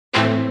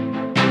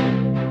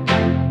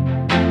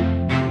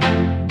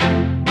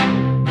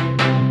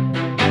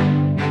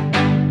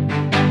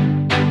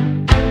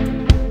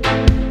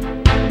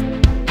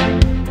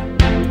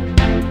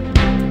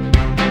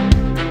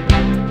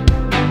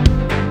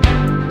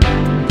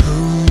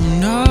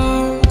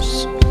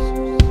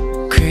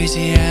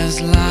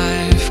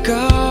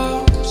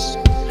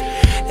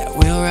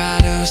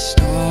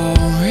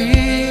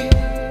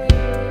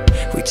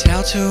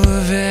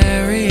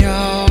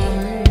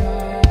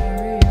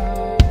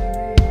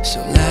So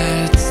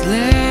let's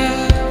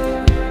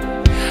live,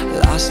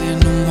 lost in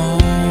the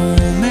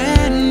moment,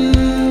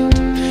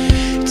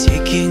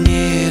 taking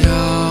it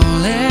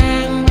all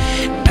in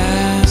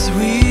as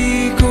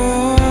we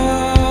go.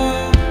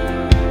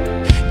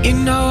 You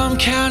know I'm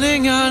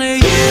counting on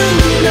it, you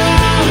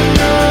now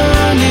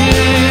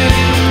running.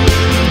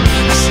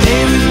 I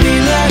stay with me,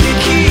 let it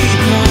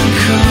keep on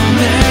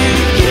coming.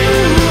 You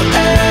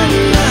and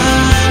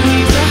I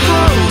need to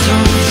hold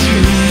on to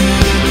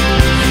it,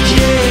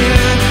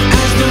 yeah.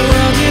 As the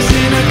world is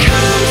in a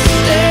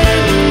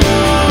constant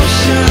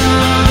motion,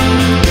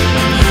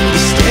 you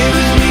stay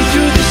with me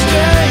through the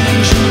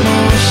strange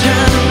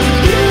emotion.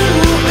 You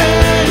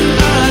and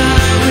I,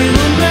 we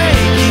will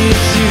make it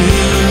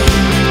through,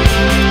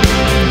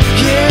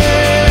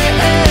 yeah.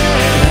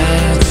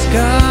 Let's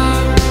go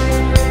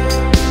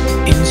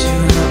into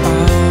the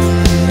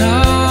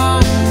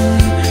unknown,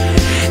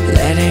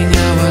 letting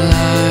our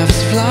lives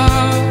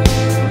flow.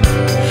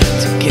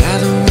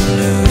 Together we'll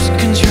lose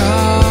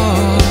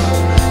control.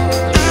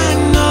 I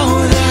know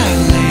that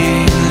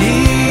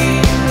lately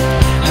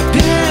I've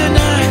been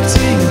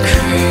acting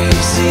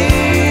crazy.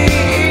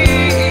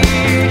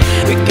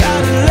 We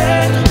gotta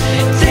let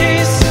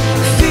this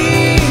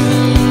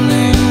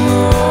feeling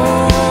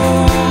roll.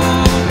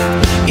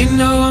 You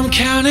know I'm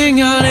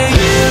counting on